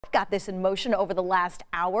I've got this in motion over the last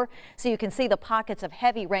hour, so you can see the pockets of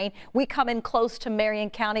heavy rain. We come in close to Marion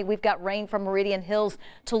County. We've got rain from Meridian Hills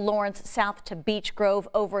to Lawrence, south to Beech Grove,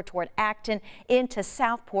 over toward Acton, into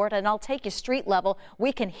Southport, and I'll take you street level.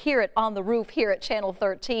 We can hear it on the roof here at Channel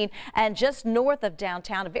 13, and just north of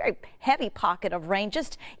downtown, a very heavy pocket of rain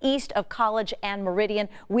just east of College and Meridian.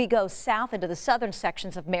 We go south into the southern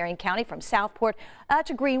sections of Marion County from Southport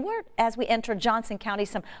to Greenwood. As we enter Johnson County,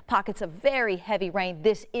 some pockets of very heavy rain.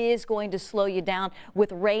 This is going to slow you down.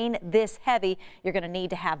 With rain this heavy, you're going to need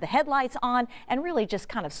to have the headlights on and really just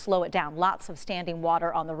kind of slow it down. Lots of standing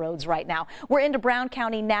water on the roads right now. We're into Brown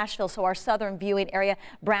County, Nashville, so our southern viewing area,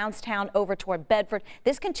 Brownstown over toward Bedford.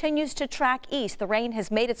 This continues to track east. The rain has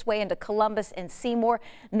made its way into Columbus and Seymour.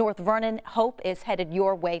 North Vernon, Hope is headed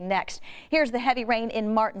your way next. Here's the heavy rain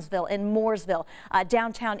in Martinsville, in Mooresville,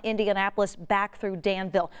 downtown Indianapolis, back through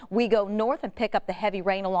Danville. We go north and pick up the heavy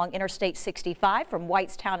rain along Interstate 65 from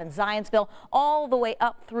Whitestown and Zionsville all the way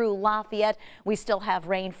up through Lafayette. We still have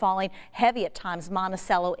rain falling heavy at times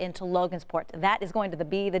Monticello into Logansport. That is going to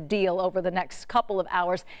be the deal over the next couple of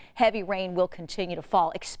hours. Heavy rain will continue to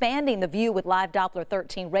fall. Expanding the view with live Doppler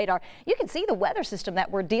 13 radar, you can see the weather system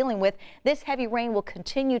that we're dealing with. This heavy rain will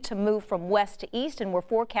continue to move from west to east, and we're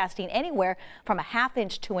forecasting anywhere from a ½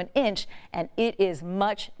 inch to an inch, and it is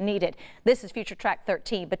much needed. This is Future Track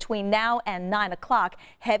 13. Between now and 9 o'clock,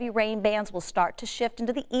 heavy rain bands will start to shift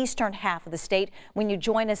into the eastern half of the state. When you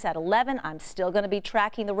join us at 11, I'm still going to be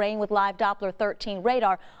tracking the rain with live Doppler 13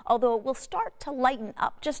 radar, although it will start to lighten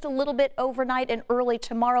up just a little bit overnight and early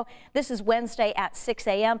tomorrow. This is Wednesday at 6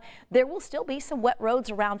 a.m. There will still be some wet roads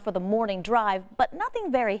around for the morning drive, but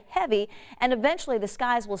nothing very heavy, and eventually the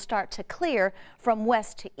skies will start to clear from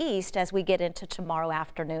west to east as we get into tomorrow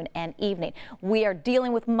afternoon and evening. We are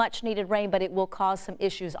dealing with much needed rain, but it will cause some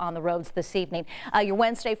issues on the roads this evening. Your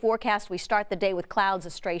Wednesday forecast, we start the day with clouds, a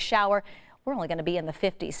stray shower. We're only going to be in the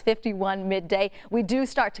 50s, 51 midday. We do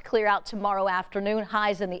start to clear out tomorrow afternoon,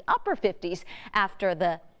 highs in the upper 50s after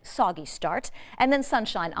the soggy start, and then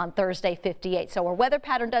sunshine on Thursday, 58. So our weather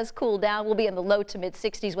pattern does cool down. We'll be in the low to mid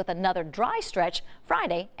 60s with another dry stretch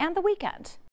Friday and the weekend.